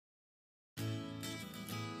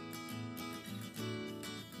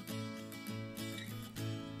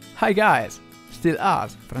Hi guys! Still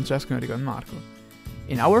us, Francesco, Enrico and Marco.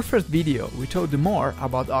 In our first video we talked more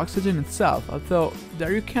about OXiGen itself, although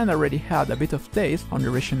there you can already have a bit of taste on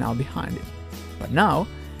the rationale behind it. But now,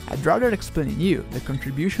 I'd rather explain to you the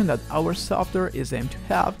contribution that our software is aimed to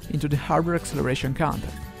have into the hardware acceleration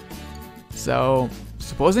content. So,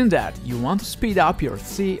 supposing that you want to speed up your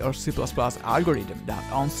C or C++ algorithm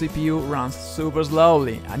that on CPU runs super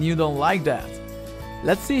slowly and you don't like that,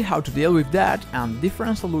 let's see how to deal with that and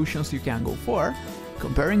different solutions you can go for,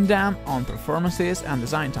 comparing them on performances and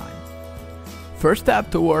design time. First step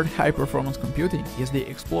toward high-performance computing is the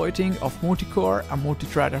exploiting of multi-core and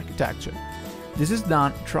multi-thread architecture. This is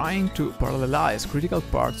done trying to parallelize critical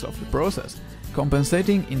parts of the process,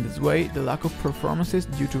 compensating in this way the lack of performances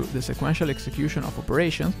due to the sequential execution of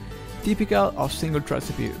operations typical of single-thread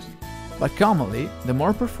CPUs. But commonly, the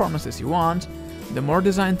more performances you want, the more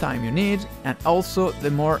design time you need, and also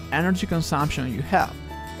the more energy consumption you have.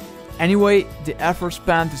 Anyway, the effort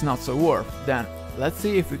spent is not so worth, then let's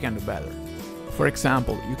see if we can do better. For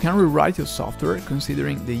example, you can rewrite your software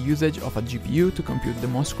considering the usage of a GPU to compute the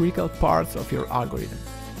most critical parts of your algorithm.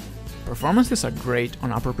 Performances are great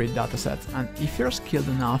on appropriate datasets, and if you're skilled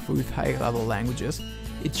enough with high-level languages,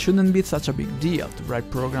 it shouldn't be such a big deal to write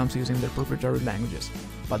programs using their proprietary languages.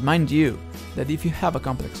 But mind you, that if you have a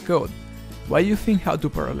complex code, while you think how to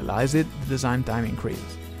parallelize it, the design time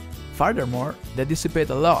increases. Furthermore, they dissipate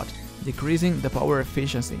a lot, decreasing the power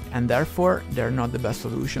efficiency, and therefore they're not the best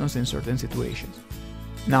solutions in certain situations.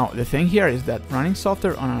 Now, the thing here is that running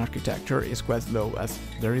software on an architecture is quite slow, as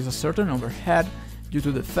there is a certain overhead due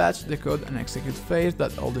to the fetch, decode and execute phase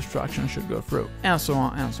that all the instructions should go through, and so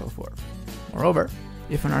on and so forth. Moreover,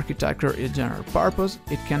 if an architecture is general purpose,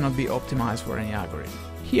 it cannot be optimized for any algorithm.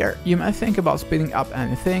 Here, you might think about speeding up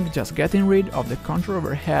anything, just getting rid of the control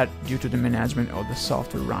overhead due to the management of the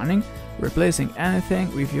software running, replacing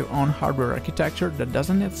anything with your own hardware architecture that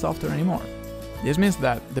doesn't need software anymore. This means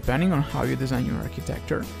that, depending on how you design your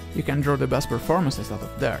architecture, you can draw the best performances out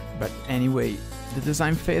of there, but anyway, the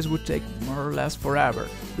design phase would take more or less forever,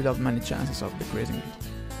 without many chances of decreasing it.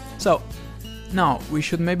 So, now, we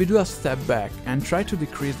should maybe do a step back and try to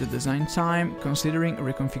decrease the design time considering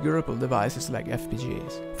reconfigurable devices like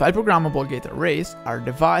FPGAs. File programmable gate arrays are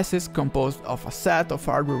devices composed of a set of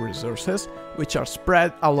hardware resources which are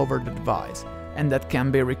spread all over the device, and that can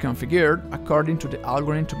be reconfigured according to the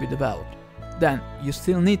algorithm to be developed. Then, you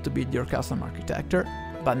still need to build your custom architecture,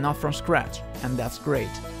 but not from scratch, and that's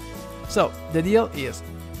great. So, the deal is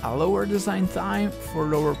a lower design time for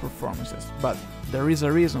lower performances, but there is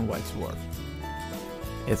a reason why it's worth.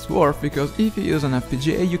 It's worth because if you use an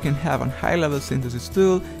FPGA, you can have a high-level synthesis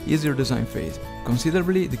tool ease your design phase,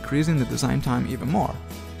 considerably decreasing the design time even more.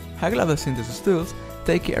 High-level synthesis tools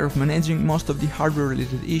take care of managing most of the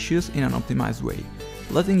hardware-related issues in an optimized way,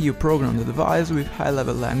 letting you program the device with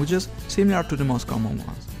high-level languages similar to the most common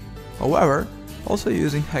ones. However, also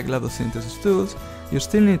using high-level synthesis tools, you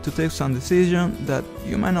still need to take some decisions that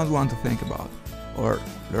you might not want to think about, or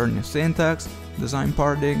learn new syntax, design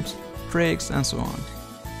paradigms, tricks, and so on.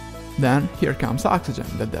 Then here comes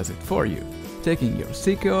OXiGen that does it for you, taking your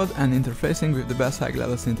C code and interfacing with the best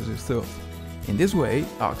high-level synthesis tools. In this way,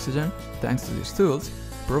 OXiGen, thanks to these tools,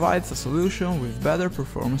 provides a solution with better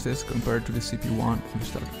performances compared to the CPU1 you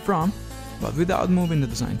started from, but without moving the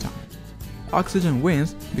design time. OXiGen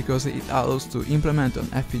wins because it allows to implement on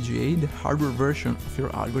FPGA the hardware version of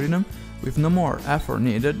your algorithm with no more effort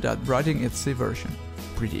needed than writing its C version.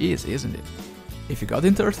 Pretty easy, isn't it? If you got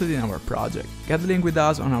interested in our project, get linked with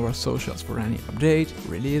us on our socials for any update,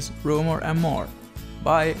 release, rumor and more.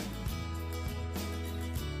 Bye!